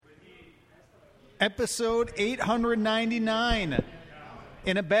Episode 899.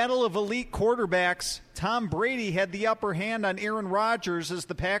 In a battle of elite quarterbacks, Tom Brady had the upper hand on Aaron Rodgers as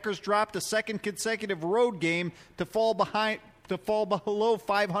the Packers dropped a second consecutive road game to fall below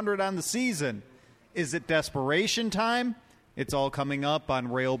 500 on the season. Is it desperation time? It's all coming up on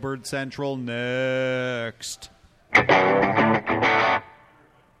Railbird Central next.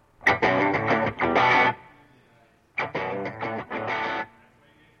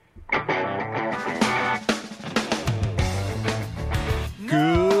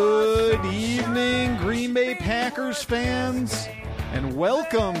 Good evening, Green Bay Packers fans, and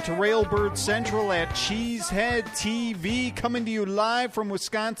welcome to Railbird Central at Cheesehead TV, coming to you live from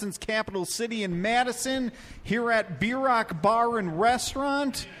Wisconsin's capital city in Madison, here at Bierock Bar and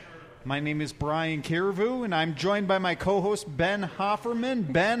Restaurant. My name is Brian Carrevu, and I'm joined by my co-host Ben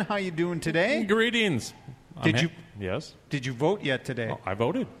Hofferman. Ben, how you doing today? Greetings. Yes. Did you vote yet today? Oh, I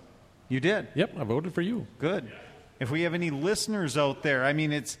voted. You did? Yep, I voted for you. Good. If we have any listeners out there, I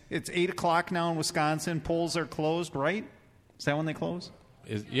mean, it's 8 o'clock now in Wisconsin. Polls are closed, right? Is that when they close?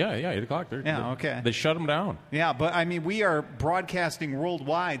 Yeah, 8 o'clock. Okay. They shut them down. Yeah, but I mean, we are broadcasting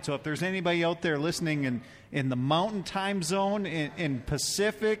worldwide, so if there's anybody out there listening in the Mountain Time Zone, in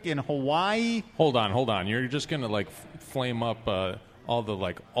Pacific, in Hawaii. Hold on. You're just going to, flame up all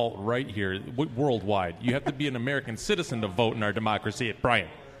the, alt-right here worldwide. You have to be an American citizen to vote in our democracy. Brian.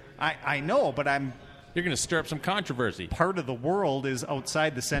 I know, but You're going to stir up some controversy. Part of the world is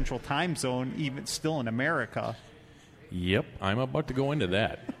outside the Central Time Zone, even still in America. Yep, I'm about to go into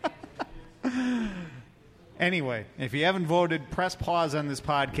that. Anyway, if you haven't voted, press pause on this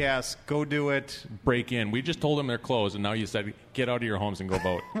podcast. Go do it. Break in. We just told them they're closed, and now you said get out of your homes and go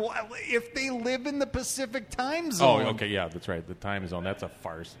vote. Well, if they live in the Pacific Time Zone. Oh, okay, yeah, that's right. The time zone. That's a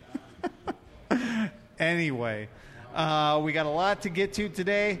farce. Anyway. We got a lot to get to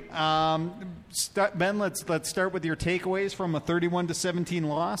today. Ben, let's start with your takeaways from a 31-17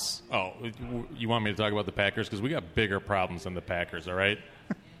 loss. Oh, you want me to talk about the Packers? Because we got bigger problems than the Packers, all right?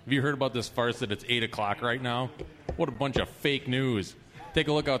 Have you heard about this farce that it's 8 o'clock right now? What a bunch of fake news. Take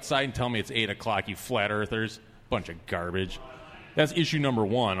a look outside and tell me it's 8 o'clock, you flat earthers. Bunch of garbage. That's issue number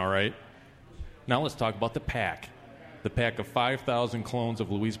one, all right? Now let's talk about the pack. The pack of 5,000 clones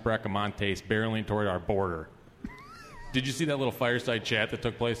of Luis Bracamontes barreling toward our border. Did you see that little fireside chat that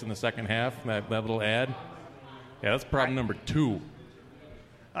took place in the second half, that little ad? Yeah, that's problem number two.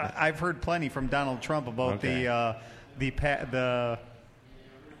 I've heard plenty from Donald Trump about the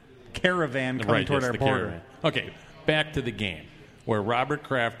caravan coming toward our border. Caravan. Okay, back to the game, where Robert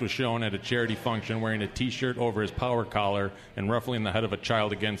Kraft was shown at a charity function wearing a T-shirt over his power collar and ruffling the head of a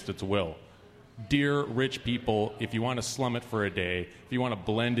child against its will. Dear rich people, if you want to slum it for a day, if you want to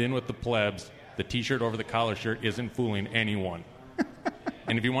blend in with the plebs, the T-shirt over the collar shirt isn't fooling anyone.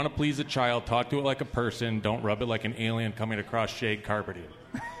 And if you want to please a child, talk to it like a person. Don't rub it like an alien coming across shag carpeting.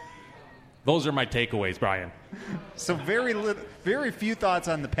 Those are my takeaways, Brian. So very few thoughts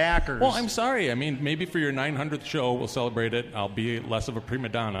on the Packers. Well, I'm sorry. I mean, maybe for your 900th show, we'll celebrate it. I'll be less of a prima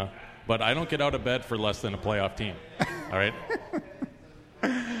donna. But I don't get out of bed for less than a playoff team. All right?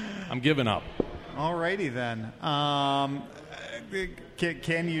 I'm giving up. All righty then.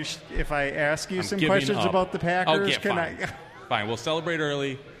 Can you, if I ask you some questions about the Packers? Okay, fine. Fine, we'll celebrate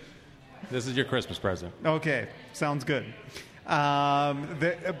early. This is your Christmas present. Okay, sounds good.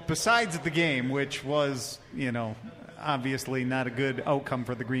 Besides the game, which was, obviously not a good outcome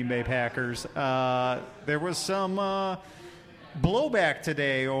for the Green Bay Packers, there was some blowback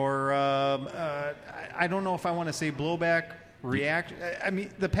today, or I don't know if I want to say blowback. I mean,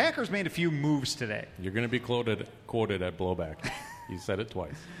 the Packers made a few moves today. You're going to be quoted at blowback. You said it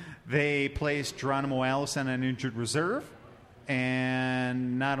twice. They placed Geronimo Allison on injured reserve,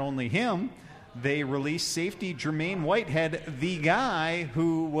 and not only him, they released safety Jermaine Whitehead, the guy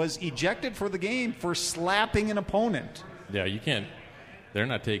who was ejected for the game for slapping an opponent. Yeah, you can't. They're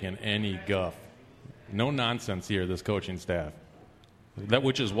not taking any guff. No nonsense here, this coaching staff.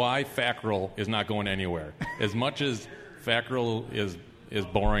 Which is why Fackrell is not going anywhere. As much as Fackrell is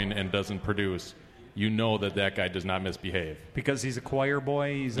boring and doesn't produce, you know that guy does not misbehave. Because he's a choir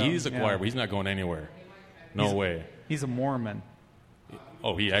boy? He's a choir boy. He's not going anywhere. No way. He's a Mormon.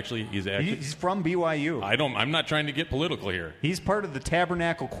 Oh, he's from BYU. I'm not trying to get political here. He's part of the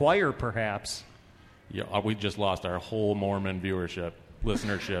Tabernacle Choir, perhaps. Yeah, we just lost our whole Mormon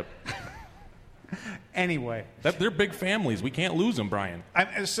listenership. Anyway. They're big families. We can't lose them, Brian.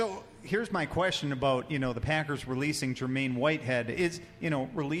 So here's my question about, the Packers releasing Jermaine Whitehead. Is,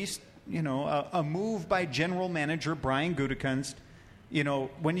 released, a move by general manager Brian Gutekunst.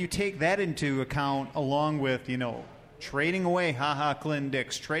 When you take that into account along with, trading away Glenn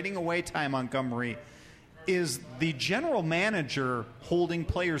Dix, trading away Ty Montgomery, is the general manager holding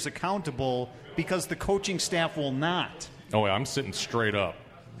players accountable because the coaching staff will not? Oh, I'm sitting straight up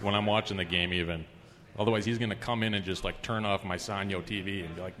when I'm watching the game even. Otherwise, he's going to come in and just like turn off my Sanyo TV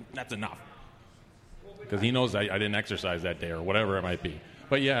and be like, that's enough. Because he knows I didn't exercise that day or whatever it might be.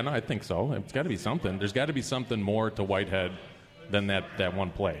 But yeah, no, I think so. It's got to be something. There's got to be something more to Whitehead than that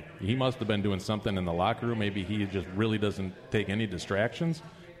one play. He must have been doing something in the locker room. Maybe he just really doesn't take any distractions.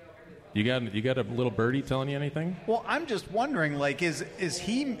 You got a little birdie telling you anything? Well, I'm just wondering, like, is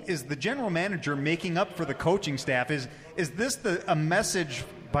the general manager making up for the coaching staff? Is this a message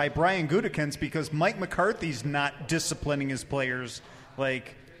by Brian Gutekunst because Mike McCarthy's not disciplining his players?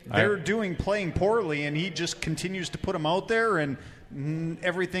 Like, they're playing poorly, and he just continues to put them out there, and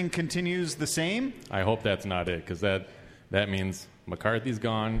everything continues the same? I hope that's not it, because that means McCarthy's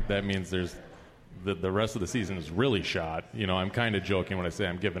gone. That means there's the rest of the season is really shot. You know, I'm kind of joking when I say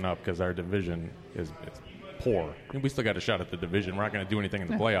I'm giving up because our division is poor. And we still got a shot at the division. We're not going to do anything in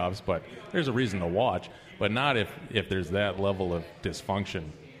the playoffs, but there's a reason to watch. But not if there's that level of dysfunction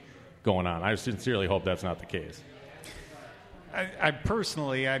going on. I sincerely hope that's not the case. I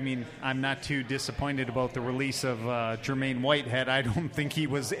personally, I'm not too disappointed about the release of Jermaine Whitehead. I don't think he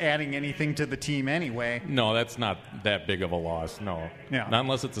was adding anything to the team anyway. No, that's not that big of a loss, no. Yeah. Not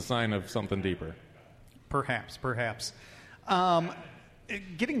unless it's a sign of something deeper. Perhaps.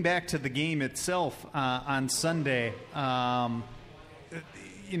 Getting back to the game itself on Sunday,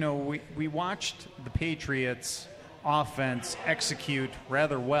 we watched the Patriots offense execute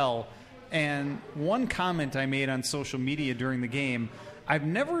rather well. And one comment I made on social media during the game, I've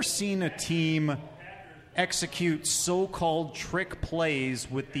never seen a team execute so-called trick plays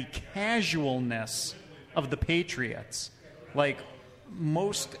with the casualness of the Patriots. Like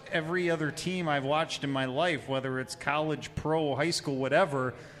most every other team I've watched in my life, whether it's college, pro, high school,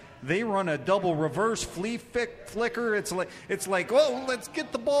 whatever, they run a double reverse flea flicker. It's like, oh, let's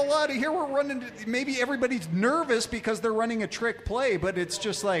get the ball out of here. We're running. Maybe everybody's nervous because they're running a trick play, but it's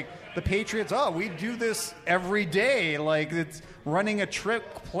just like the Patriots. Oh, we do this every day. Like it's running a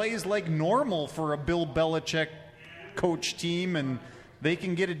trick plays like normal for a Bill Belichick coach team, and they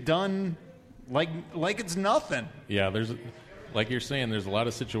can get it done like it's nothing. Yeah, there's like you're saying. There's a lot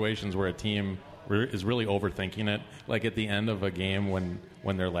of situations where a team is really overthinking it. Like at the end of a game when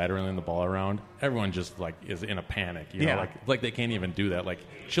they're lateraling the ball around, everyone just like is in a panic. You know, like they can't even do that. Like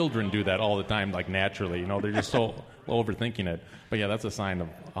children do that all the time, like naturally. You know, they're just so overthinking it. But yeah, that's a sign of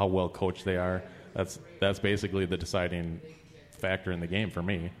how well coached they are. That's basically the deciding factor in the game for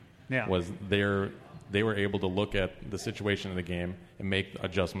me. Yeah. Was they were able to look at the situation of the game and make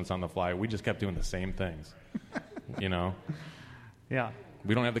adjustments on the fly. We just kept doing the same things. You know. Yeah.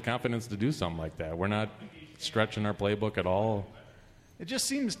 We don't have the confidence to do something like that. We're not stretching our playbook at all. It just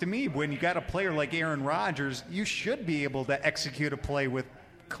seems to me when you got a player like Aaron Rodgers, you should be able to execute a play with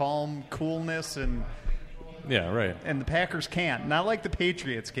calm, coolness, and yeah, right. And the Packers can't, not like the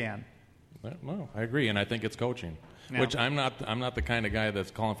Patriots can. No, I agree, and I think it's coaching. Yeah. Which I'm not the kind of guy that's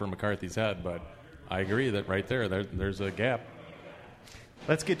calling for McCarthy's head, but I agree that right there's a gap.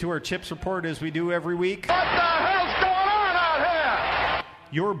 Let's get to our Chips report as we do every week. What the hell's going on out here?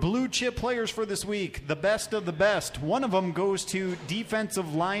 Your blue chip players for this week, the best of the best. One of them goes to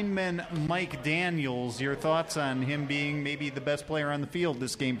defensive lineman Mike Daniels. Your thoughts on him being maybe the best player on the field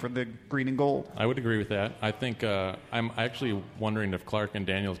this game for the green and gold? I would agree with that. I think I'm actually wondering if Clark and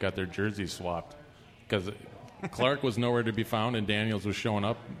Daniels got their jerseys swapped because Clark was nowhere to be found and Daniels was showing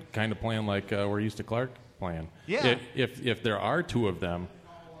up kind of playing like we're used to Clark playing. Yeah. If there are two of them,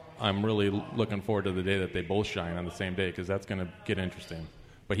 I'm really looking forward to the day that they both shine on the same day because that's going to get interesting.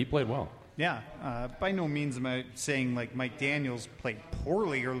 But he played well. Yeah. By no means am I saying like Mike Daniels played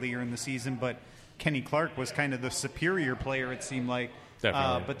poorly earlier in the season, but Kenny Clark was kind of the superior player, it seemed like.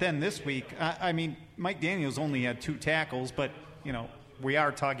 Definitely. But then this week, Mike Daniels only had 2 tackles, but, we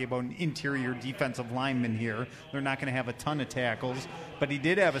are talking about an interior defensive lineman here. They're not going to have a ton of tackles, but he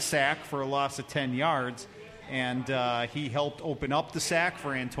did have a sack for a loss of 10 yards, and he helped open up the sack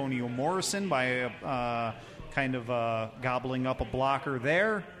for Antonio Morrison by gobbling up a blocker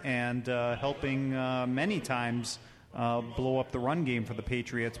there and helping many times blow up the run game for the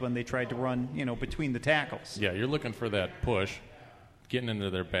Patriots when they tried to run, between the tackles. Yeah, you're looking for that push, getting into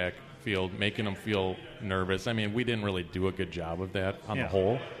their backfield, making them feel nervous. I mean, we didn't really do a good job of that on the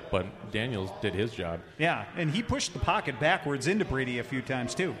whole, but Daniels did his job. Yeah, and he pushed the pocket backwards into Brady a few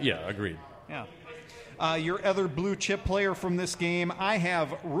times too. Yeah, agreed. Yeah. Your other blue chip player from this game, I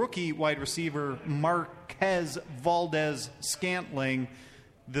have rookie wide receiver Marquez Valdez-Scantling.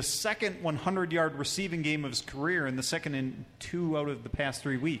 the second 100-yard receiving game of his career and the second in 2 out of the past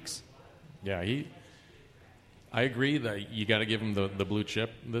 3 weeks. Yeah, I agree that you got to give him the blue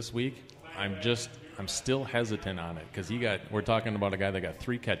chip this week. I'm still hesitant on it because we're talking about a guy that got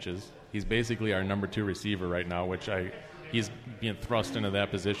 3 catches. He's basically our number 2 receiver right now, which he's being thrust into that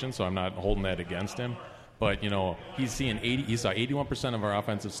position, so I'm not holding that against him. But, he saw 81% of our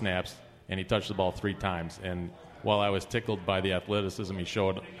offensive snaps, and he touched the ball 3 times. And while I was tickled by the athleticism he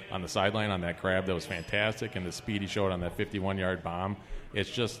showed on the sideline on that grab, that was fantastic, and the speed he showed on that 51-yard bomb,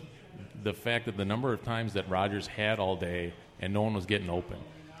 it's just the fact that the number of times that Rodgers had all day and no one was getting open.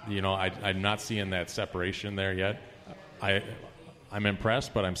 I'm not seeing that separation there yet. I'm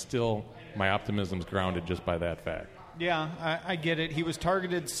impressed, but my optimism's grounded just by that fact. Yeah, I get it. He was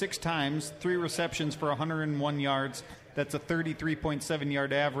targeted 6 times, 3 receptions for 101 yards. That's a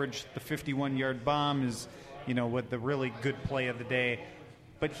 33.7-yard average. The 51-yard bomb is, with the really good play of the day.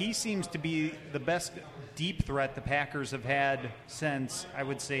 But he seems to be the best deep threat the Packers have had since, I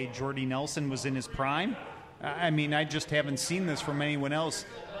would say, Jordy Nelson was in his prime. I just haven't seen this from anyone else.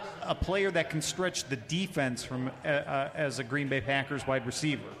 A player that can stretch the defense from as a Green Bay Packers wide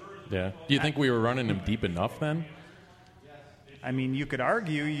receiver. Yeah. Do you think we were running him deep enough then? You could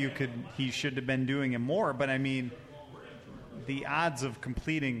argue he should have been doing it more, but the odds of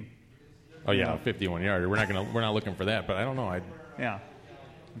completing. Oh yeah, 51-yarder. We're not looking for that, but I don't know. Yeah,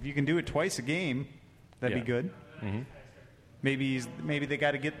 if you can do it twice a game, that'd be good. Mm-hmm. Maybe they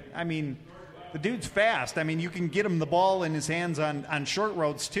got to get. The dude's fast. You can get him the ball in his hands on short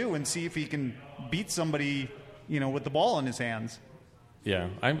routes too, and see if he can beat somebody, with the ball in his hands. Yeah,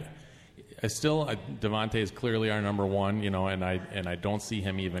 Devontae is clearly our number 1, and I don't see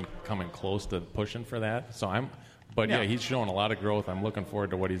him even coming close to pushing for that. So he's showing a lot of growth. I'm looking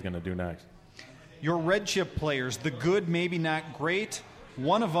forward to what he's going to do next. Your red chip players, the good, maybe not great.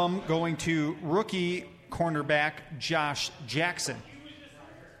 One of them going to rookie cornerback Josh Jackson.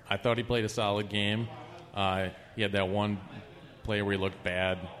 I thought he played a solid game. He had that one play where he looked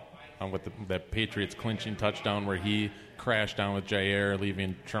bad with that Patriots clinching touchdown where he crashed down with Jair,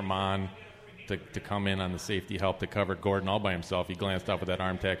 leaving Tremont to come in on the safety help to cover Gordon all by himself. He glanced off with that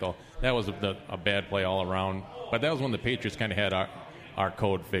arm tackle. That was a bad play all around. But that was when the Patriots kind of had our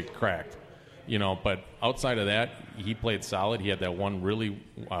code cracked. But outside of that, he played solid. He had that one really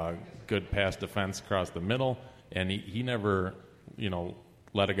good pass defense across the middle, and he never,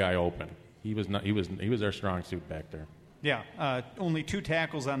 let a guy open. He was our strong suit back there. Yeah, only 2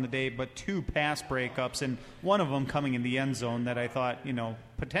 tackles on the day, but 2 pass breakups, and one of them coming in the end zone that I thought,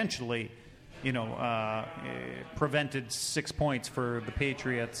 potentially, prevented 6 points for the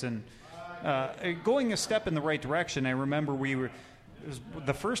Patriots. And going a step in the right direction, I remember it was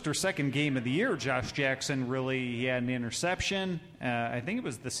the first or second game of the year, Josh Jackson he had an interception. I think it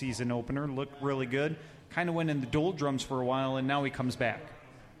was the season opener, looked really good. Kind of went in the doldrums for a while, and now he comes back.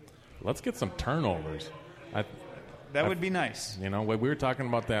 Let's get some turnovers. That would be nice. We were talking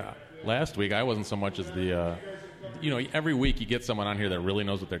about that last week. I wasn't so much as every week you get someone on here that really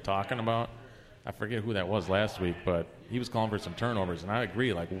knows what they're talking about. I forget who that was last week, but he was calling for some turnovers, and I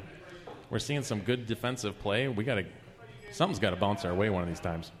agree. We're seeing some good defensive play. Something's got to bounce our way one of these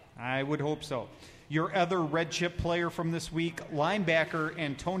times. I would hope so. Your other red chip player from this week, linebacker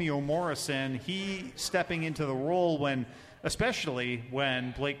Antonio Morrison, he stepping into the role especially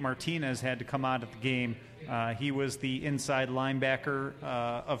when Blake Martinez had to come out of the game. He was the inside linebacker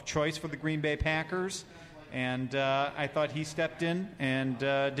of choice for the Green Bay Packers, and I thought he stepped in and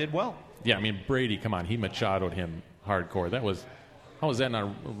did well. Yeah, Brady, come on, he machadoed him hardcore. How was that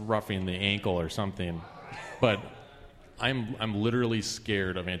not roughing the ankle or something? But I'm literally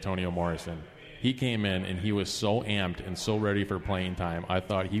scared of Antonio Morrison. He came in and he was so amped and so ready for playing time. I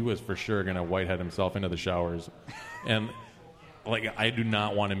thought he was for sure going to whitehead himself into the showers. And I do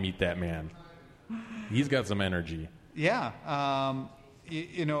not want to meet that man. He's got some energy. Yeah.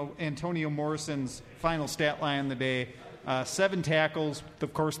 Antonio Morrison's final stat line of the day, 7 tackles,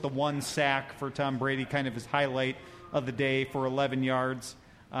 of course the 1 sack for Tom Brady, kind of his highlight of the day for 11 yards.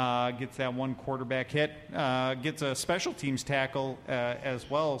 Gets that 1 quarterback hit, gets a special teams tackle as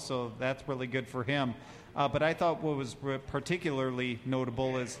well, so that's really good for him. But I thought what was particularly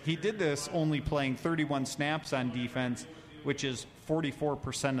notable is he did this only playing 31 snaps on defense, which is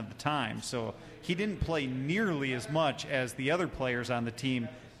 44% of the time. So he didn't play nearly as much as the other players on the team,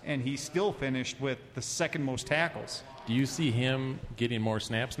 and he still finished with the second most tackles. Do you see him getting more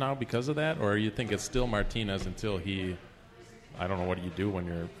snaps now because of that, or you think it's still Martinez until he... I don't know, what do you do when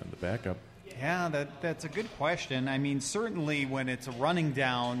you're in the backup? Yeah, that's a good question. Certainly when it's a running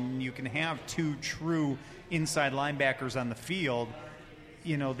down, you can have 2 true inside linebackers on the field.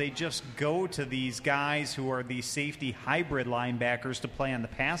 they just go to these guys who are these safety hybrid linebackers to play on the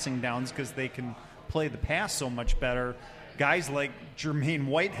passing downs because they can play the pass so much better. Guys like Jermaine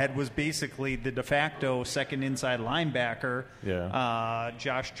Whitehead was basically the de facto second inside linebacker. Yeah.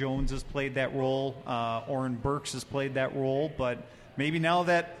 Josh Jones has played that role. Oren Burks has played that role. But maybe now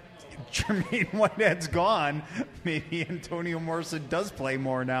that Jermaine Whitehead's gone, maybe Antonio Morrison does play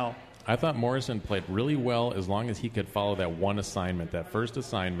more now. I thought Morrison played really well as long as he could follow that one assignment. That first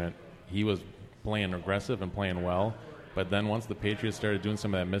assignment, he was playing aggressive and playing well. But then once the Patriots started doing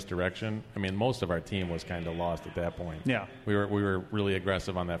some of that misdirection, I mean, most of our team was kind of lost at that point. Yeah. We were really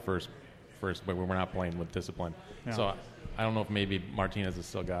aggressive on that first, but we were not playing with discipline. Yeah. So I don't know if maybe Martinez has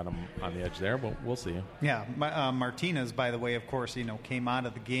still got him on the edge there, but we'll see. Yeah. Martinez, by the way, of course, came out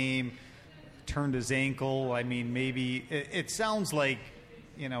of the game, turned his ankle. I mean, maybe it sounds like,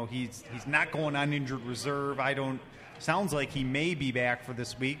 he's not going on injured reserve. Sounds like he may be back for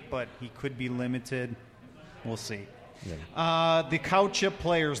this week, but he could be limited. We'll see. Yeah. The cow chip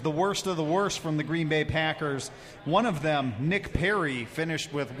players, the worst of the worst from the Green Bay Packers. One of them, Nick Perry,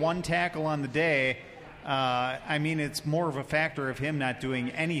 finished with 1 tackle on the day. It's more of a factor of him not doing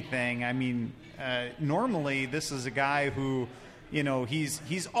anything. Normally this is a guy who,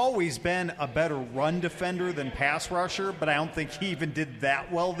 he's always been a better run defender than pass rusher, but I don't think he even did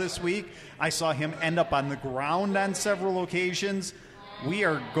that well this week. I saw him end up on the ground on several occasions. We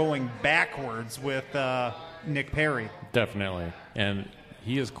are going backwards with Nick Perry. Definitely. And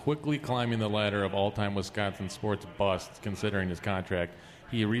he is quickly climbing the ladder of all-time Wisconsin sports busts, considering his contract.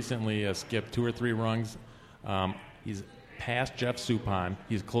 He recently skipped 2 or 3 rungs. He's past Jeff Suppan.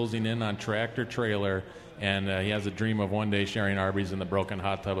 He's closing in on Tractor Trailer, and he has a dream of one day sharing Arby's in the broken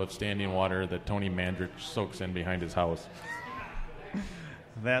hot tub of standing water that Tony Mandrich soaks in behind his house.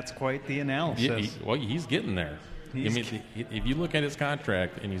 That's quite the analysis. He's getting there. If you look at his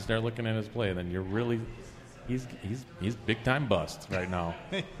contract and you start looking at his play, then you're really he's big time bust right now.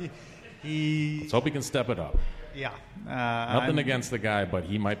 Let's hope he can step it up. Yeah, nothing against the guy, but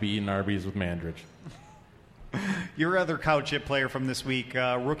he might be eating Arby's with Mandrich. Your other cow chip player from this week,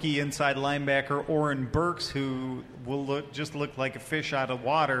 rookie inside linebacker Oren Burks, who will look like a fish out of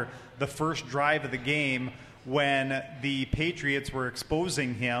water. The first drive of the game when the Patriots were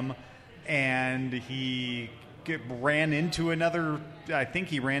exposing him, and he ran into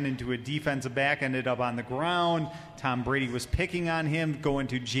a defensive back, ended up on the ground. Tom Brady was picking on him, going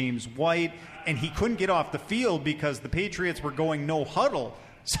to James White, and he couldn't get off the field because the Patriots were going no huddle,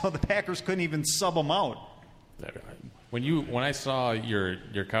 so the Packers couldn't even sub him out. When I saw your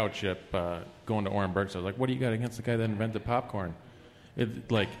cow chip going to Oren Burks, I was like, what do you got against the guy that invented popcorn? And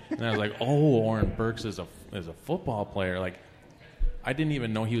I was like, oh, Oren Burks is a football player. Like, I didn't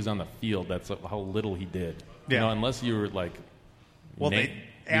even know he was on the field. That's how little he did. Yeah. Unless you were like...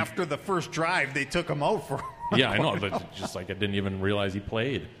 after the first drive, they took him out for... Yeah, I know. But just like I didn't even realize he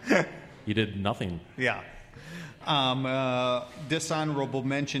played. He did nothing. Yeah. Dishonorable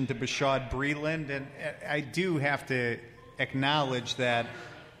mention to Bashaud Breeland, and I do have to acknowledge that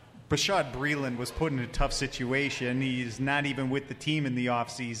Bashaud Breeland was put in a tough situation. He's not even with the team in the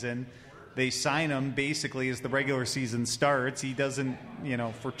offseason. They sign him basically as the regular season starts. He doesn't,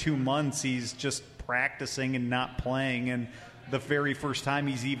 for 2 months, he's just practicing and not playing. And the very first time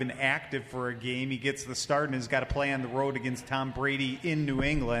he's even active for a game, he gets the start and has got to play on the road against Tom Brady in New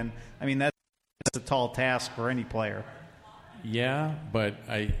England. I mean, that's a tall task for any player. Yeah, but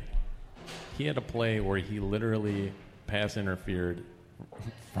he had a play where he literally pass interfered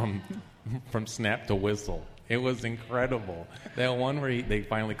from snap to whistle. It was incredible. That one where they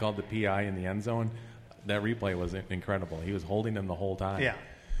finally called the PI in the end zone, that replay was incredible. He was holding him the whole time. Yeah.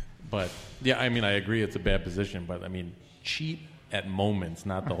 But, yeah, I mean, I agree it's a bad position, but, I mean, cheat at moments,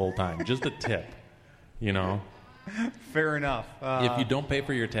 not the whole time. Just a tip, Fair enough. If you don't pay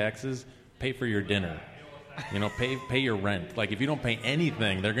for your taxes, pay for your dinner. Pay your rent. Like, if you don't pay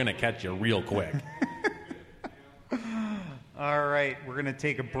anything, they're going to catch you real quick. All right, we're going to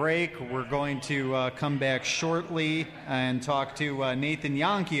take a break. We're going to come back shortly and talk to Nathan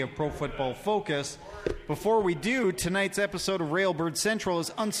Yankee of Pro Football Focus. Before we do, tonight's episode of Railbird Central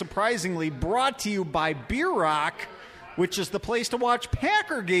is unsurprisingly brought to you by Beer Rock, which is the place to watch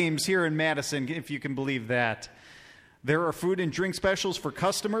Packer games here in Madison, if you can believe that. There are food and drink specials for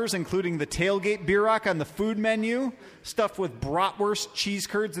customers, including the Tailgate Beer Rock on the food menu, stuffed with bratwurst, cheese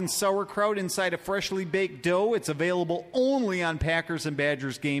curds, and sauerkraut inside a freshly baked dough. It's available only on Packers and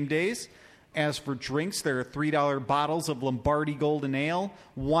Badgers game days. As for drinks, there are $3 bottles of Lombardi Golden Ale,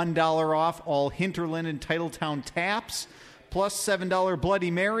 $1 off all Hinterland and Titletown taps, plus $7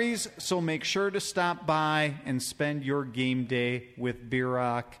 Bloody Marys. So make sure to stop by and spend your game day with Beer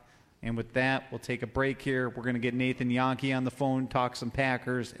Rock. And with that, we'll take a break here. We're going to get Nathan Yankee on the phone, talk some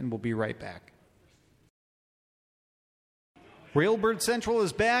Packers, and we'll be right back. Railbird Central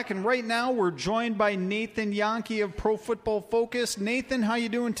is back, and right now we're joined by Nathan Yankee of Pro Football Focus. Nathan, how you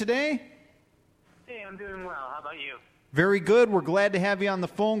doing today? Hey, I'm doing well. How about you? Very good. We're glad to have you on the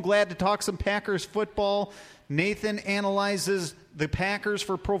phone. Glad to talk some Packers football. Nathan analyzes the Packers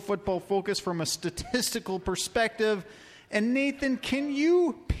for Pro Football Focus from a statistical perspective. And Nathan, can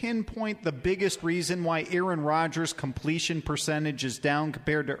you pinpoint the biggest reason why Aaron Rodgers' completion percentage is down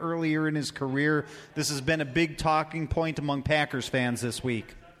compared to earlier in his career? This has been a big talking point among Packers fans this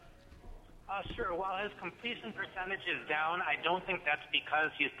week. Sure. While his completion percentage is down, I don't think that's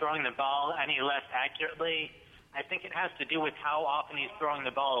because he's throwing the ball any less accurately. I think it has to do with how often he's throwing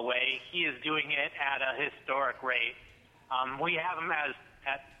the ball away. He is doing it at a historic rate. We have him at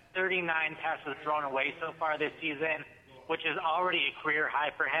 39 passes thrown away so far this season, which is already a career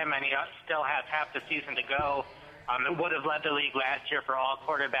high for him, and he still has half the season to go. It would have led the league last year for all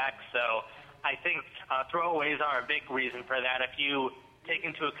quarterbacks, so I think throwaways are a big reason for that. If you take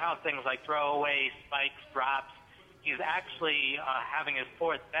into account things like throwaways, spikes, drops, he's actually having his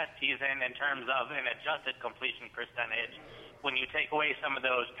fourth best season in terms of an adjusted completion percentage when you take away some of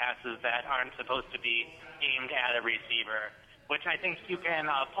those passes that aren't supposed to be aimed at a receiver, which I think you can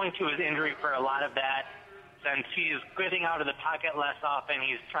point to his injury for a lot of that. Since he's getting out of the pocket less often,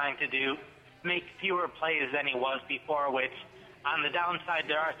 he's trying to make fewer plays than he was before, which on the downside,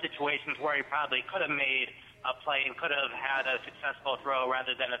 there are situations where he probably could have made a play and could have had a successful throw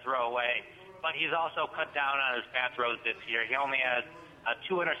rather than a throwaway. But he's also cut down on his bad throws this year. He only has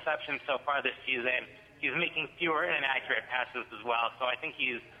 2 interceptions so far this season. He's making fewer inaccurate passes as well. So I think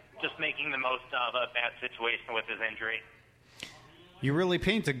he's just making the most of a bad situation with his injury. You really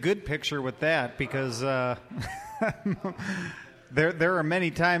paint a good picture with that because there are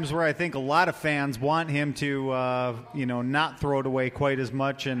many times where I think a lot of fans want him to not throw it away quite as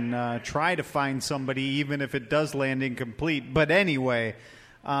much and try to find somebody even if it does land incomplete. But anyway,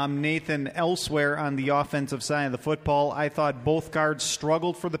 Nathan, elsewhere on the offensive side of the football, I thought both guards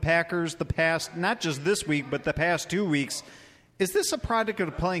struggled for the Packers the past, not just this week, but the past 2 weeks. Is this a product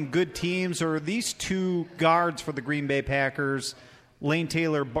of playing good teams, or are these two guards for the Green Bay Packers, Lane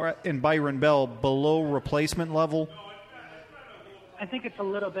Taylor and Byron Bell, below replacement level? I think it's a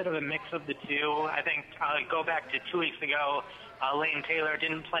little bit of a mix of the two. I think go back to 2 weeks ago, Lane Taylor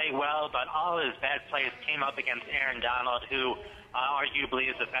didn't play well, but all his bad plays came up against Aaron Donald, who arguably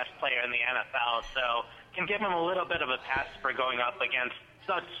is the best player in the NFL. So can give him a little bit of a pass for going up against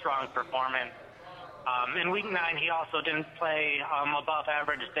such strong performance. In Week 9, he also didn't play above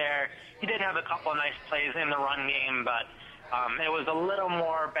average there. He did have a couple nice plays in the run game, but it was a little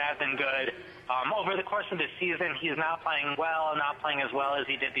more bad than good. Over the course of the season, he's not playing well, not playing as well as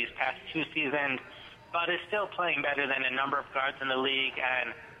he did these past 2 seasons, but is still playing better than a number of guards in the league.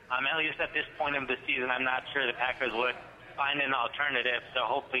 And at least at this point of the season, I'm not sure the Packers would find an alternative. So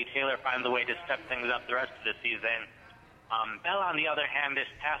hopefully Taylor finds a way to step things up the rest of the season. Bell, on the other hand, this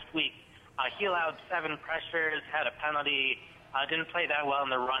past week, he allowed 7 pressures, had a penalty, didn't play that well in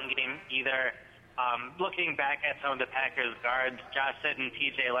the run game either. Looking back at some of the Packers guards, Josh Sitton,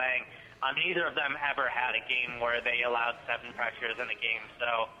 T.J. Lang, neither of them ever had a game where they allowed 7 pressures in a game.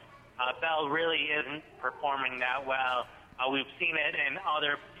 So Bell really isn't performing that well. We've seen it in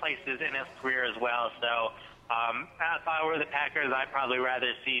other places in his career as well. So if I were the Packers, I'd probably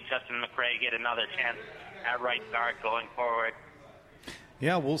rather see Justin McCray get another chance at right guard going forward.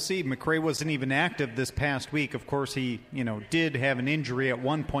 Yeah, we'll see. McCray wasn't even active this past week. Of course, he did have an injury at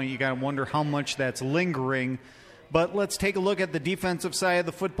one point. You got to wonder how much that's lingering. But let's take a look at the defensive side of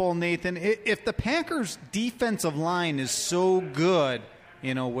the football, Nathan. If the Packers' defensive line is so good,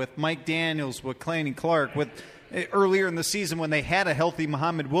 with Mike Daniels, with Clancy Clark, with earlier in the season when they had a healthy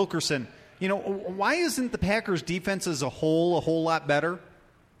Muhammad Wilkerson, why isn't the Packers' defense as a whole lot better?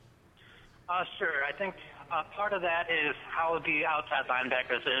 Sure. I think part of that is how the outside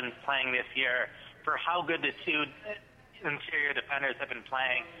linebackers have been playing this year. For how good the 2 interior defenders have been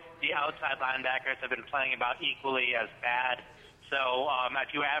playing, the outside linebackers have been playing about equally as bad. So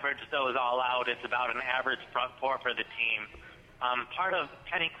if you average those all out, it's about an average front 4 for the team. Part of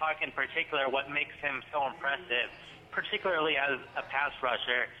Kenny Clark in particular, what makes him so impressive, particularly as a pass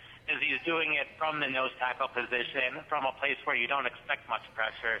rusher, is he's doing it from the nose tackle position, from a place where you don't expect much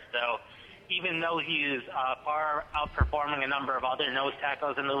pressure. So even though he's far outperforming a number of other nose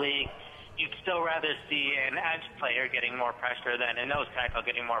tackles in the league, you'd still rather see an edge player getting more pressure than a nose tackle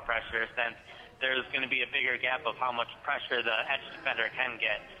getting more pressure, since there's going to be a bigger gap of how much pressure the edge defender can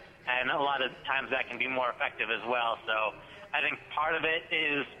get. And a lot of times that can be more effective as well. So I think part of it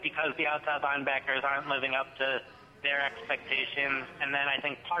is because the outside linebackers aren't living up to their expectations. And then I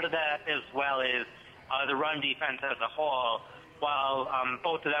think part of that as well is the run defense as a whole. While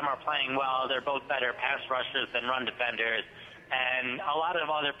both of them are playing well, they're both better pass rushers than run defenders. And a lot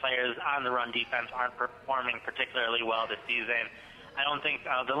of other players on the run defense aren't performing particularly well this season. I don't think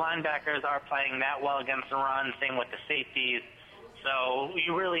the linebackers are playing that well against the run, same with the safeties. So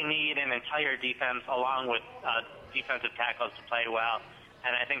you really need an entire defense along with defensive tackles to play well.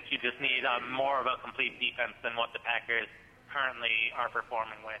 And I think you just need more of a complete defense than what the Packers currently are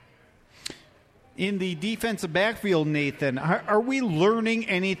performing with. In the defensive backfield, Nathan, are we learning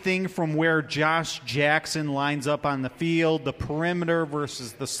anything from where Josh Jackson lines up on the field, the perimeter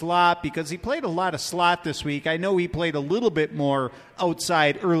versus the slot? Because he played a lot of slot this week. I know he played a little bit more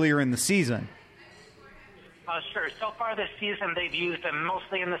outside earlier in the season. Sure. So far this season, they've used him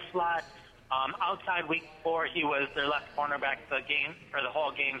mostly in the slot. Outside week 4, he was their left cornerback the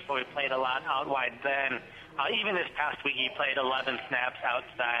whole game, so he played a lot out wide then. Even this past week, he played 11 snaps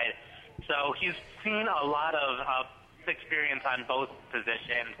outside. So he's seen a lot of experience on both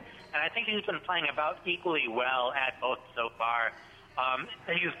positions, and I think he's been playing about equally well at both so far.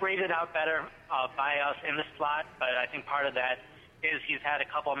 He's graded out better by us in the slot, but I think part of that is he's had a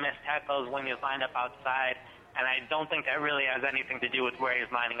couple missed tackles when he's lined up outside, and I don't think that really has anything to do with where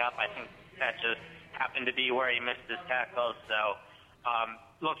he's lining up. I think that just happened to be where he missed his tackles. So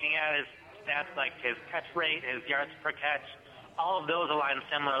looking at his stats like his catch rate, his yards per catch, all of those align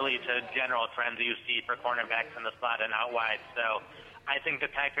similarly to general trends you see for cornerbacks in the slot and out wide. So I think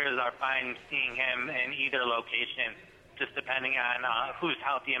the Packers are fine seeing him in either location, just depending on who's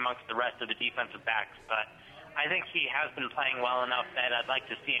healthy amongst the rest of the defensive backs. But I think he has been playing well enough that I'd like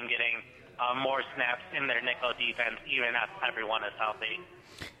to see him getting more snaps in their nickel defense, even if everyone is healthy.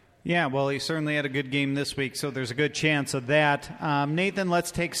 Yeah, well, he certainly had a good game this week, so there's a good chance of that. Nathan, let's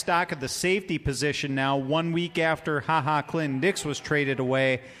take stock of the safety position now. 1 week after Clinton Dix was traded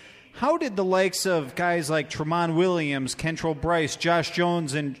away, how did the likes of guys like Tramon Williams, Kentrell Bryce, Josh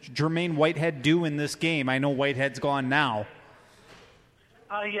Jones, and Jermaine Whitehead do in this game? I know Whitehead's gone now.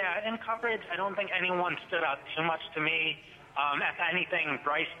 Yeah, in coverage, I don't think anyone stood out too much to me. If anything,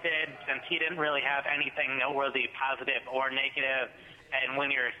 Bryce did, since he didn't really have anything noteworthy positive or negative. And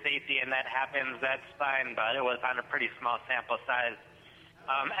when you're a safety and that happens, that's fine, but it was on a pretty small sample size.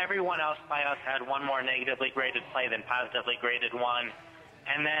 Everyone else by us had one more negatively graded play than positively graded one.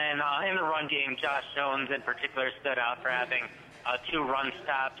 And then in the run game, Josh Jones in particular stood out for having 2 run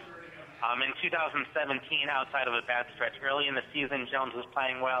stops. In 2017, outside of a bad stretch early in the season, Jones was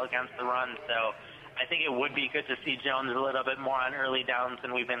playing well against the run, so I think it would be good to see Jones a little bit more on early downs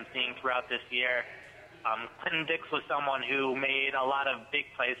than we've been seeing throughout this year. Clinton Dix was someone who made a lot of big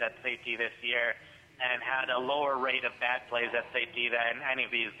plays at safety this year and had a lower rate of bad plays at safety than any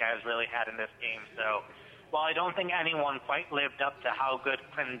of these guys really had in this game. So while I don't think anyone quite lived up to how good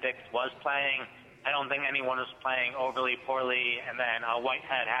Clinton Dix was playing, I don't think anyone was playing overly poorly. And then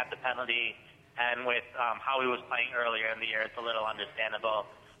Whitehead had the penalty, and with how he was playing earlier in the year, it's a little understandable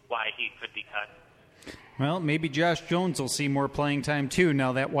why he could be cut. Well, maybe Josh Jones will see more playing time, too,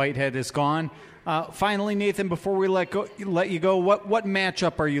 now that Whitehead is gone. Finally, Nathan, before we let you go, what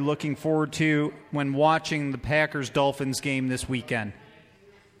matchup are you looking forward to when watching the Packers-Dolphins game this weekend?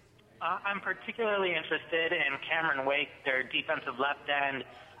 I'm particularly interested in Cameron Wake, their defensive left end,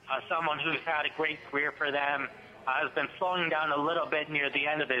 someone who's had a great career for them, has been slowing down a little bit near the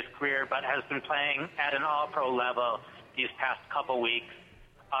end of his career, but has been playing at an all-pro level these past couple weeks.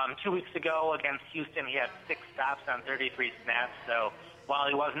 2 weeks ago against Houston, he had 6 stops on 33 snaps, so while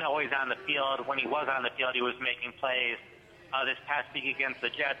he wasn't always on the field, when he was on the field, he was making plays. This past week against the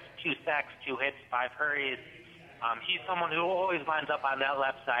Jets, 2 sacks, 2 hits, 5 hurries. He's someone who always lines up on that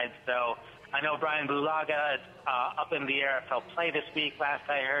left side, so I know Brian Bulaga is up in the air if he'll play this week, last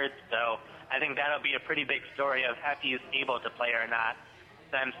I heard, so I think that'll be a pretty big story of if he's able to play or not.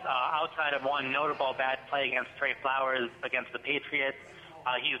 Since outside of one notable bad play against Trey Flowers against the Patriots,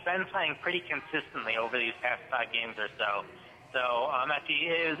 he's been playing pretty consistently over these past 5 games or so. So if he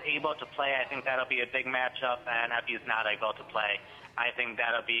is able to play, I think that'll be a big matchup, and if he's not able to play, I think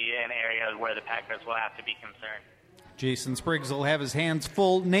that'll be an area where the Packers will have to be concerned. Jason Spriggs will have his hands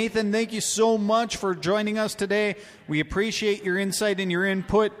full. Nathan, thank you so much for joining us today. We appreciate your insight and your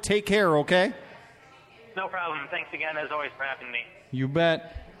input. Take care, okay? No problem. Thanks again, as always, for having me. You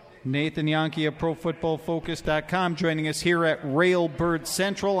bet. Nathan Yankee of ProFootballFocus.com joining us here at Railbird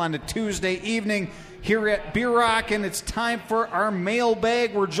Central on a Tuesday evening here at Beer Rock, and it's time for our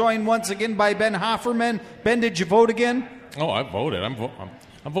mailbag. We're joined once again by Ben Hofferman. Ben, did you vote again? Oh, I voted. I'm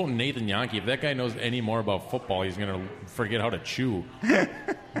voting Nathan Yankee. If that guy knows any more about football, he's going to forget how to chew.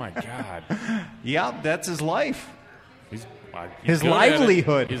 My God. Yeah, that's his life. He's his good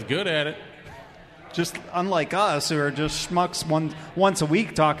livelihood. He's good at it. Just unlike us, who are just schmucks once a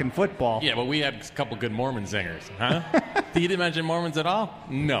week talking football. Yeah, but we had a couple good Mormon singers, huh? Did you mention Mormons at all?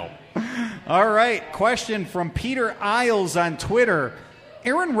 No. All right, question from Peter Isles on Twitter.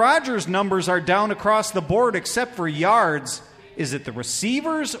 Aaron Rodgers' numbers are down across the board except for yards. Is it the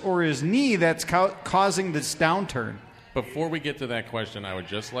receivers or his knee that's causing this downturn? Before we get to that question, I would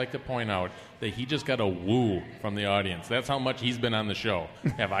just like to point out that he just got a woo from the audience. That's how much he's been on the show.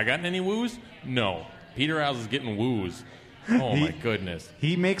 Have I gotten any woos? No. Peter Isles is getting woos. Oh, my goodness.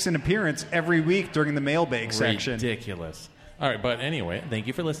 He makes an appearance every week during the mailbag section. Ridiculous. All right, but anyway, thank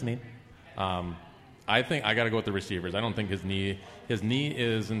you for listening. I think I got to go with the receivers. I don't think his knee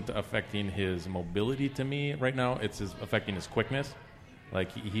isn't affecting his mobility to me right now. It's affecting his quickness.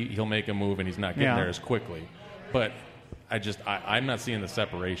 Like he'll make a move and he's not getting there as quickly. But I'm not seeing the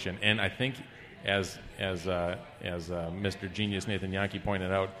separation. And I think as Mr. Genius Nathan Yankee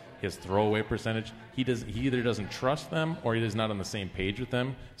pointed out, his throwaway percentage, he either doesn't trust them or he is not on the same page with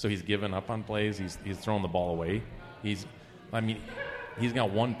them. So he's given up on plays. He's throwing the ball away. He's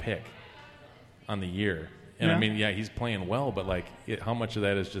got one pick on the year. And he's playing well, but how much of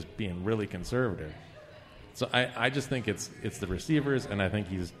that is just being really conservative? So I just think it's the receivers, and I think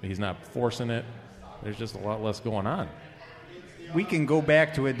he's not forcing it. There's just a lot less going on. We can go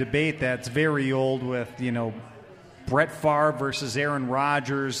back to a debate that's very old with, Brett Favre versus Aaron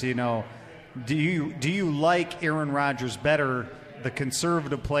Rodgers. Do you like Aaron Rodgers better, the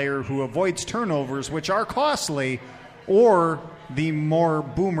conservative player who avoids turnovers, which are costly, or the more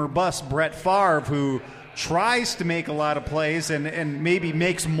boomer bust Brett Favre who tries to make a lot of plays and maybe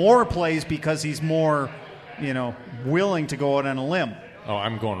makes more plays because he's more, willing to go out on a limb? Oh,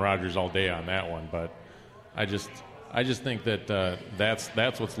 I'm going Rodgers all day on that one, but I just think that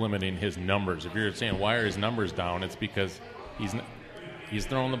that's what's limiting his numbers. If you're saying why are his numbers down, it's because he's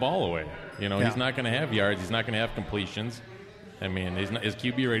throwing the ball away. He's not going to have yards. He's not going to have completions. I mean, his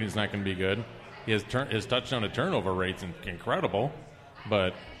QB rating is not going to be good. His touchdown to turnover rate's incredible,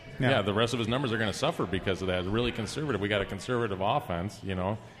 but the rest of his numbers are going to suffer because of that. It's really conservative. We got a conservative offense.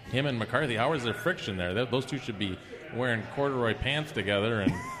 Him and McCarthy. How is there friction there? Those two should be wearing corduroy pants together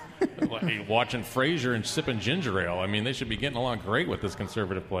and watching Frasier and sipping ginger ale. I mean, they should be getting along great with this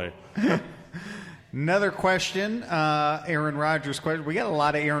conservative play. Another question, Aaron Rodgers question. We got a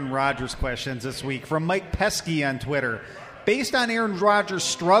lot of Aaron Rodgers questions this week from Mike Pesky on Twitter. Based on Aaron Rodgers'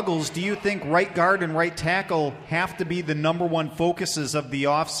 struggles, do you think right guard and right tackle have to be the number one focuses of the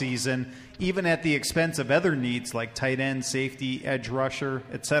offseason, even at the expense of other needs like tight end, safety, edge rusher,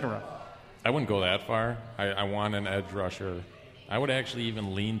 etc.? I wouldn't go that far. I want an edge rusher. I would actually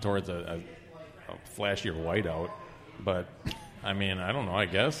even lean towards a flashier wideout. But, I don't know, I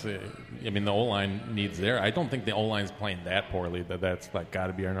guess. The O-line needs there. I don't think the O-line's playing that poorly that's got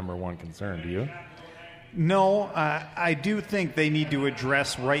to be our number one concern. Do you? No, I do think they need to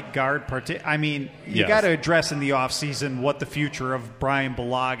address right guard. You got to address in the offseason what the future of Brian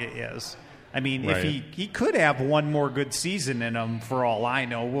Bulaga is. If he could have one more good season in him, for all I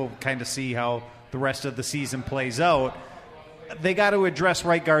know. We'll kind of see how the rest of the season plays out. They got to address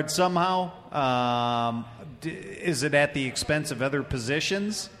right guard somehow. Is it at the expense of other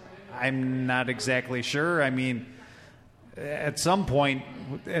positions? I'm not exactly sure. At some point,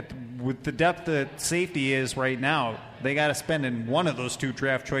 with the depth that safety is right now, they got to spend in one of those two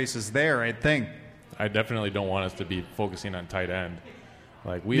draft choices there, I think. I definitely don't want us to be focusing on tight end.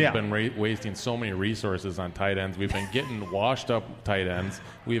 We've been wasting so many resources on tight ends. We've been getting washed up tight ends.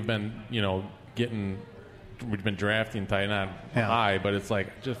 We've been, we've been drafting tight end high, but it's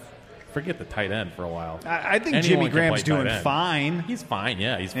just forget the tight end for a while. I think Jimmy Graham's doing fine. He's fine.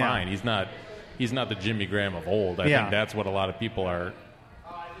 Yeah, he's fine. He's not the Jimmy Graham of old. I think that's what a lot of people are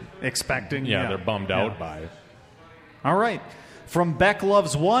expecting. Yeah, they're bummed out by. All right. From Beck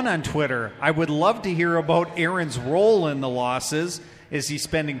Loves One on Twitter, I would love to hear about Aaron's role in the losses. Is he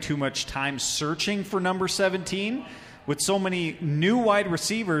spending too much time searching for number 17? With so many new wide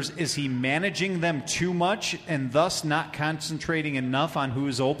receivers, is he managing them too much and thus not concentrating enough on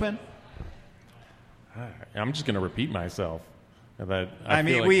who's open? I'm just going to repeat myself. We're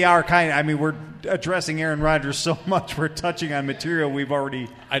addressing Aaron Rodgers so much, we're touching on material we've already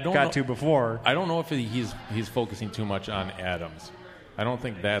got to before. I don't know if he's focusing too much on Adams. I don't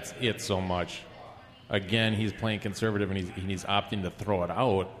think that's it so much. Again, he's playing conservative and he's opting to throw it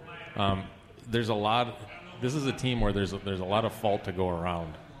out. There's a lot. This is a team where there's a lot of fault to go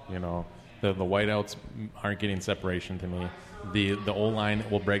around. You know, the whiteouts aren't getting separation to me. The O-line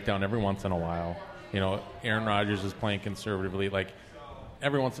will break down every once in a while. You know, Aaron Rodgers is playing conservatively. Like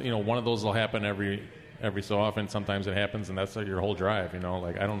every once, one of those will happen every so often. Sometimes it happens, and that's like your whole drive. You know,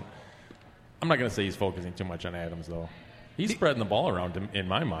 like I'm not going to say he's focusing too much on Adams though. He's spreading the ball around in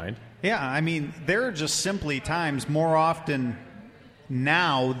my mind. Yeah, I mean, there are just simply times more often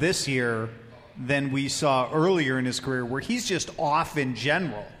now this year than we saw earlier in his career where he's just off in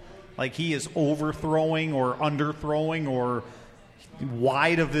general. Like he is overthrowing or underthrowing or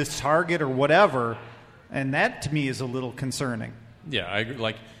wide of this target or whatever, and that to me is a little concerning. Yeah, I agree.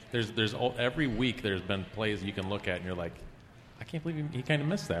 Like there's every week there's been plays you can look at and you're like, I can't believe he kind of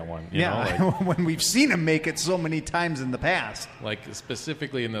missed that one. You know, like, when we've seen him make it so many times in the past. Like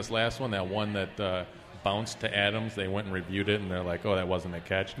specifically in this last one, that one that bounced to Adams, they went and reviewed it, and they're like, oh, that wasn't a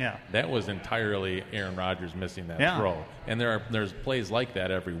catch. Yeah. That was entirely Aaron Rodgers missing that throw. And there's plays like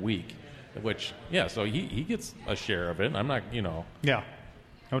that every week, which, so he gets a share of it. I'm not, Yeah,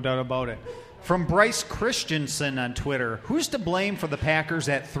 no doubt about it. From Bryce Christensen on Twitter, who's to blame for the Packers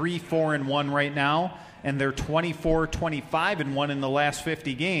at 3-4-1 right now? And they're 24-25-1 in the last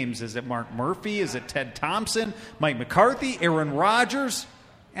 50 games. Is it Mark Murphy? Is it Ted Thompson? Mike McCarthy? Aaron Rodgers?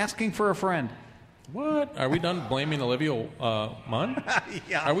 Asking for a friend. What? Are we done blaming Olivia Munn?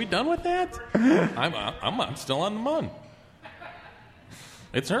 Yeah. Are we done with that? I'm still on the Munn.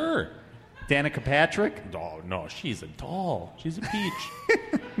 It's her. Danica Patrick? Oh, no, she's a doll. She's a peach.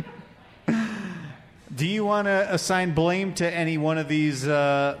 Do you want to assign blame to any one of these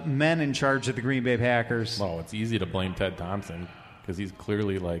men in charge of the Green Bay Packers? Well, it's easy to blame Ted Thompson because he's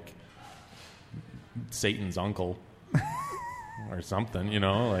clearly like Satan's uncle or something,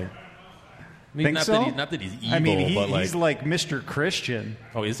 like. Think not so? Not that he's evil, I mean, but he's like Mr. Christian.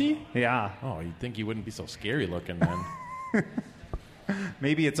 Oh, is he? Yeah. Oh, you'd think he wouldn't be so scary looking then.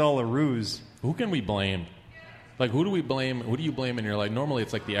 Maybe it's all a ruse. Who can we blame? Like, who do we blame? Who do you blame in your life? Normally,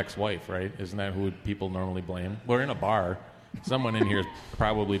 it's like the ex-wife, right? Isn't that who people normally blame? We're in a bar. Someone in here is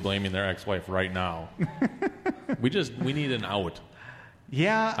probably blaming their ex-wife right now. We need an out.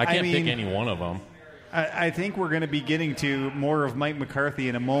 Yeah, I can't pick any one of them. I think we're going to be getting to more of Mike McCarthy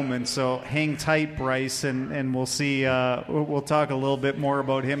in a moment, so hang tight, Bryce, and we'll see. We'll talk a little bit more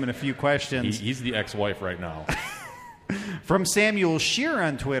about him in a few questions. He's the ex-wife right now. From Samuel Shear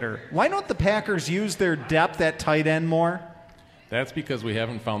on Twitter, why don't the Packers use their depth at tight end more? That's because we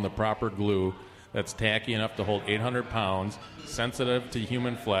haven't found the proper glue that's tacky enough to hold 800 pounds, sensitive to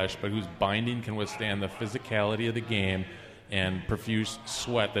human flesh, but whose binding can withstand the physicality of the game and profuse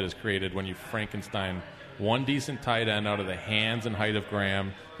sweat that is created when you Frankenstein one decent tight end out of the hands and height of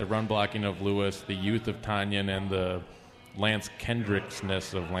Graham, the run blocking of Lewis, the youth of Tanyan, and the Lance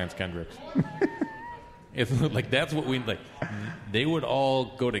Kendricks-ness of Lance Kendricks. It's like that's what we like. They would all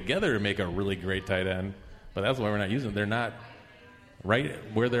go together to make a really great tight end, but that's why we're not using them. They're not right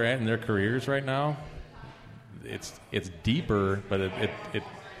where they're at in their careers right now. It's deeper, but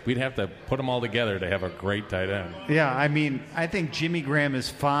we'd have to put them all together to have a great tight end. Yeah, I mean, I think Jimmy Graham is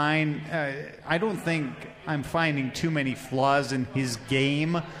fine. I don't think I'm finding too many flaws in his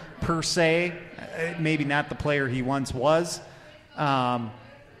game per se. Maybe not the player he once was.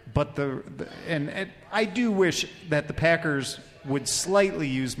 But I do wish that the Packers would slightly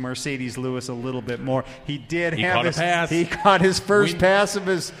use Mercedes Lewis a little bit more. He caught his first pass of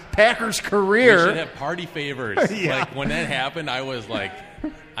his Packers career. We should have party favors. Yeah. Like when that happened, I was like,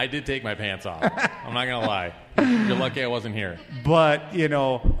 I did take my pants off. I'm not gonna lie. You're lucky I wasn't here. But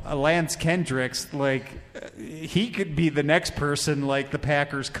Lance Kendricks, he could be the next person the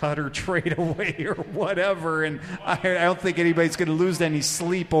Packers cut or trade away or whatever, and I don't think anybody's going to lose any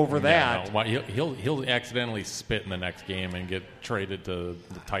sleep over that. No. He'll accidentally spit in the next game and get traded to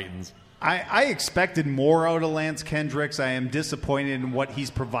the Titans. I expected more out of Lance Kendricks. I am disappointed in what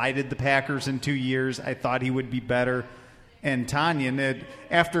he's provided the Packers in 2 years. I thought he would be better. And Tanyan,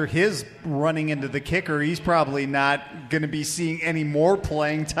 after his running into the kicker, he's probably not going to be seeing any more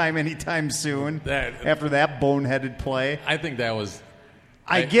playing time anytime soon after that boneheaded play. I think that was...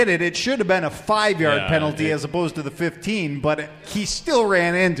 I get it. It should have been a 5-yard penalty as opposed to the 15, but he still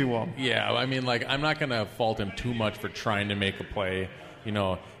ran into him. Yeah, I mean, I'm not going to fault him too much for trying to make a play.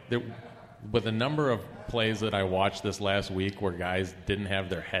 With the number of plays that I watched this last week where guys didn't have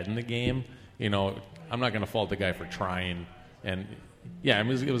their head in the game, I'm not going to fault the guy for trying, and it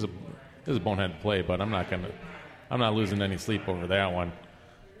was a bonehead play, but I'm not losing any sleep over that one.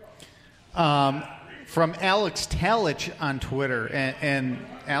 from Alex Talich on Twitter, and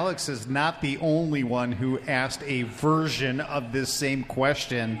Alex is not the only one who asked a version of this same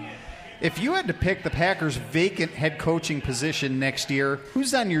question. If you had to pick the Packers' vacant head coaching position next year,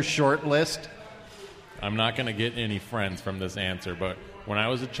 who's on your short list? I'm not going to get any friends from this answer, but when I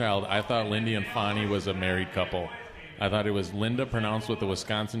was a child, I thought Lindy and Fonnie was a married couple. I thought it was Linda pronounced with the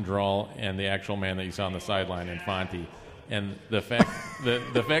Wisconsin drawl and the actual man that you saw on the sideline in Fontie. And the fact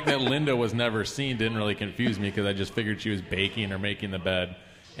that Linda was never seen didn't really confuse me because I just figured she was baking or making the bed.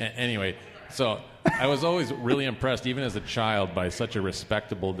 Anyway, so I was always really impressed, even as a child, by such a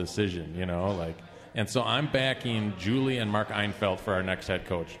respectable decision, And so I'm backing Julie and Mark Einfeld for our next head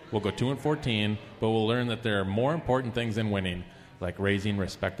coach. We'll go 2-14, but we'll learn that there are more important things than winning, like raising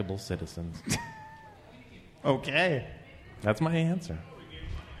respectable citizens. Okay. That's my answer.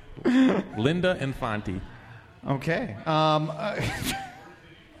 Linda and Fontie. Okay. I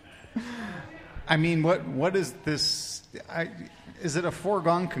mean, what is this? Is it a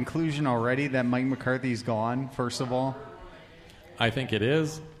foregone conclusion already that Mike McCarthy's gone, first of all? I think it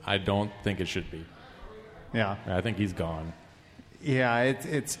is. I don't think it should be. Yeah. I think he's gone. Yeah,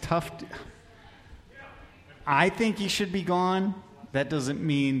 it's tough. I think he should be gone. That doesn't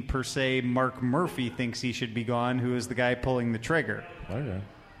mean, per se, Mark Murphy thinks he should be gone, who is the guy pulling the trigger. Okay.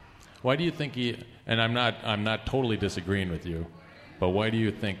 Why do you think he... And I'm not totally disagreeing with you, but why do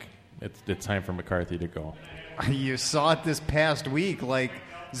you think it's time for McCarthy to go? You saw it this past week, like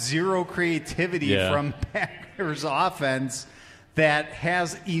zero creativity from Packers offense that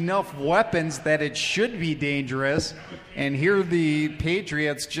has enough weapons that it should be dangerous. And here the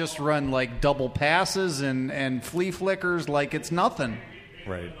Patriots just run like double passes and flea flickers like it's nothing.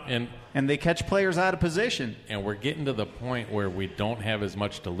 Right. And they catch players out of position. And we're getting to the point where we don't have as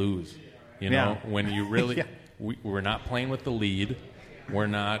much to lose. When you really we're not playing with the lead. We're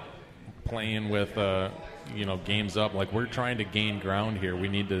not playing with games up. Like, we're trying to gain ground here. We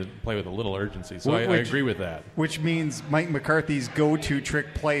need to play with a little urgency. So I agree with that. Which means Mike McCarthy's go-to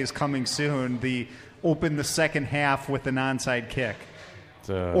trick play is coming soon. The open the second half with an onside kick.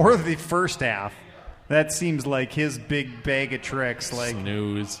 Or the first half. That seems like his big bag of tricks. Like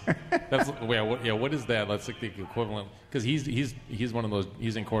snooze. That's what is that? That's like the equivalent, because he's one of those.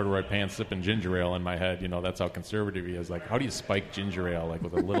 He's in corduroy pants sipping ginger ale in my head. That's how conservative he is. Like, how do you spike ginger ale like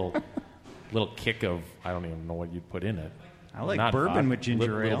with a little kick of, I don't even know what you'd put in it. I like bourbon with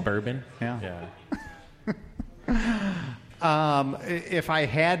ginger ale. Little bourbon. Yeah. If I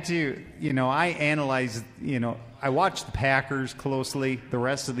had to, I analyze. I watch the Packers closely. The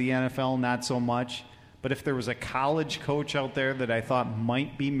rest of the NFL, not so much. But if there was a college coach out there that I thought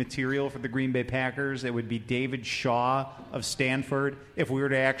might be material for the Green Bay Packers, it would be David Shaw of Stanford. If we were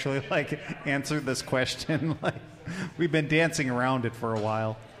to actually answer this question, we've been dancing around it for a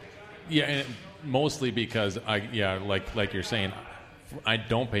while. Yeah, and mostly because like you're saying, I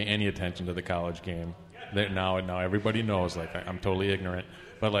don't pay any attention to the college game. Now everybody knows. I'm totally ignorant,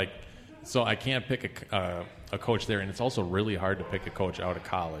 but so I can't pick a coach there, and it's also really hard to pick a coach out of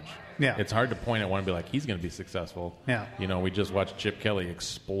college. Yeah. It's hard to point at one and be like, he's going to be successful. Yeah. We just watched Chip Kelly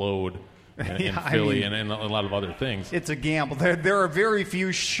explode in Philly and a lot of other things. It's a gamble. There are very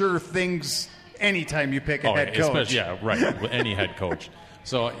few sure things anytime you pick a head coach. With any head coach.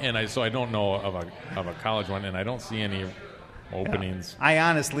 So I don't know of a college one, and I don't see any openings. I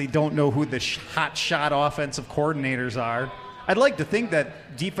honestly don't know who the hot shot offensive coordinators are. I'd like to think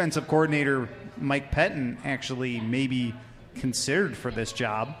that defensive coordinator Mike Pettin actually may be considered for this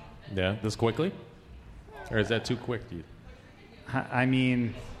job. Yeah, this quickly? Or is that too quick, do you? I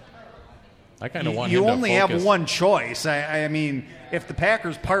mean, I kind of want you him to only focus. have one choice. I mean, if the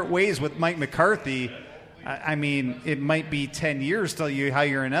Packers part ways with Mike McCarthy, I mean, it might be 10 years till you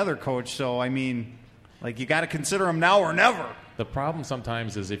hire another coach. So, I mean, you got to consider him now or never. The problem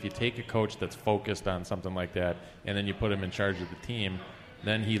sometimes is if you take a coach that's focused on something like that and then you put him in charge of the team,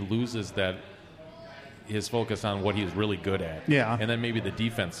 then he loses his focus on what he's really good at. Yeah. And then maybe the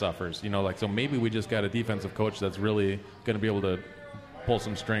defense suffers. So maybe we just got a defensive coach that's really going to be able to pull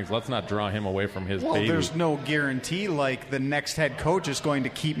some strings. Let's not draw him away from his baby. Well, there's no guarantee the next head coach is going to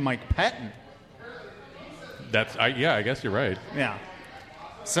keep Mike Pettin. I guess you're right. Yeah.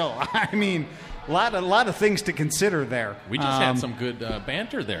 So, I mean, a lot of things to consider there. We just had some good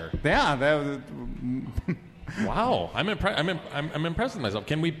banter there. Yeah. That was, wow. I'm impressed with myself.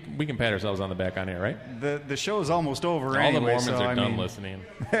 We can pat ourselves on the back on here, right? The show's almost over All anyway. the Mormons so, are done listening.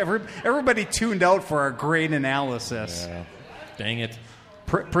 Everybody tuned out for our great analysis. Yeah. Dang it.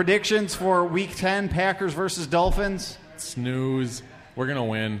 Predictions for Week 10, Packers versus Dolphins? Snooze. We're going to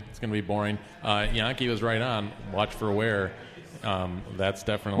win. It's going to be boring. Yankee was right on. Watch for where. That's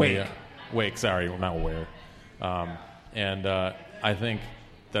definitely... Wake, sorry, not Ware. And I think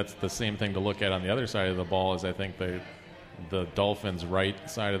that's the same thing to look at on the other side of the ball. Is I think the Dolphins' right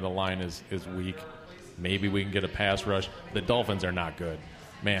side of the line is weak. Maybe we can get a pass rush. The Dolphins are not good.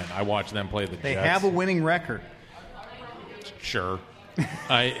 Man, I watched them play the Jets. They have a winning record. Sure.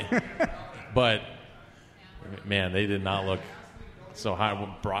 But, man, they did not look so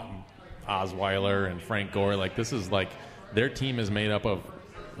high. Brought Osweiler and Frank Gore. Like, this is like their team is made up of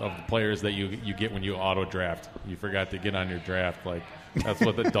the players that you get when you auto draft. You forgot to get on your draft. Like, that's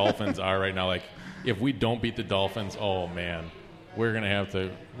what the Dolphins are right now. Like, if we don't beat the Dolphins, oh, man, we're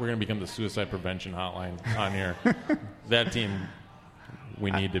gonna become the suicide prevention hotline on here. That team we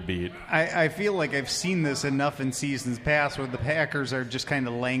need to beat. I feel like I've seen this enough in seasons past where the Packers are just kind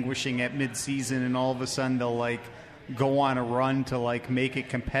of languishing at midseason, and all of a sudden they'll like go on a run to like make it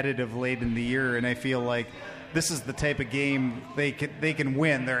competitive late in the year. And I feel like this is the type of game they can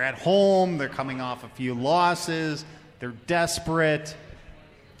win. They're at home. They're coming off a few losses. They're desperate.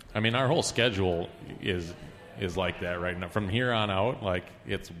 I mean, our whole schedule is like that right now. From here on out, like,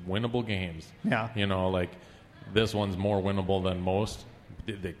 it's winnable games. Yeah. You know, like, this one's more winnable than most.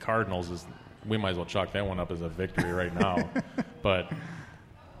 The Cardinals we might as well chalk that one up as a victory right now. But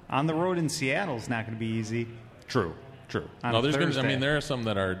on the road in Seattle is not going to be easy. True. No, there are some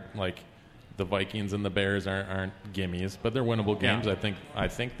that are like the Vikings and the Bears aren't gimmies, but they're winnable games. Yeah. I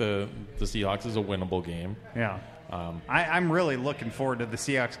think the Seahawks is a winnable game. Yeah. I'm really looking forward to the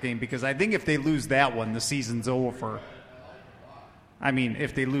Seahawks game because I think if they lose that one, the season's over. I mean,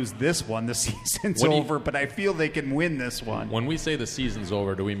 if they lose this one, the season's over, but I feel they can win this one. When we say the season's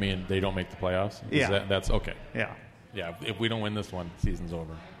over, do we mean they don't make the playoffs? That's okay. Yeah. Yeah, if we don't win this one, the season's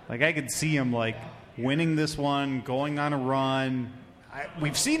over. Like, I could see them, like, winning this one, going on a run.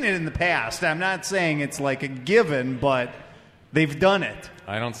 We've seen it in the past. I'm not saying it's like a given, but they've done it.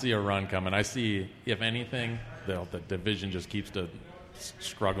 I don't see a run coming. I see, if anything, the division just keeps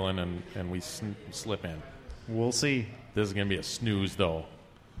struggling and we slip in. We'll see. This is going to be a snooze, though.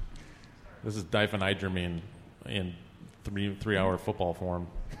 This is diphenhydramine in 3-hour football form.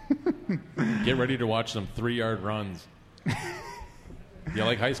 Get ready to watch some 3-yard runs. You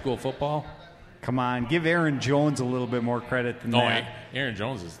like high school football? Come on, give Aaron Jones a little bit more credit than that. Aaron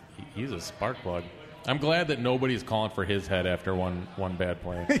Jones he's a spark plug. I'm glad that nobody's calling for his head after one bad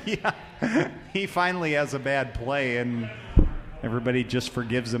play. Yeah, he finally has a bad play, and everybody just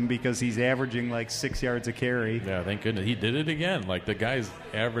forgives him because he's averaging like 6 yards a carry. Yeah, thank goodness. He did it again. Like, the guy's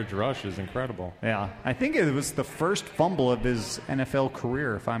average rush is incredible. Yeah, I think it was the first fumble of his NFL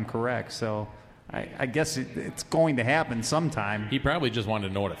career, if I'm correct. So I guess it's going to happen sometime. He probably just wanted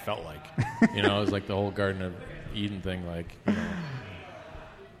to know what it felt like. You know, it was like the whole Garden of Eden thing. Like, you know.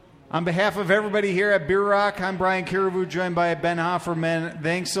 On behalf of everybody here at Beer Rock, I'm Brian Caribou, joined by Ben Hofferman.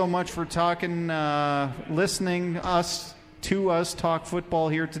 Thanks so much for talking, listening to us talk football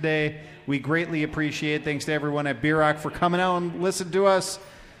here today. We greatly appreciate it. Thanks to everyone at Beer Rock for coming out and listening to us.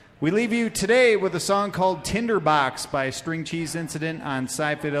 We leave you today with a song called Tinderbox by String Cheese Incident on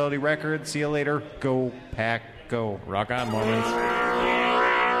Sci Fidelity Records. See you later. Go Pack, go. Rock on, Mormons.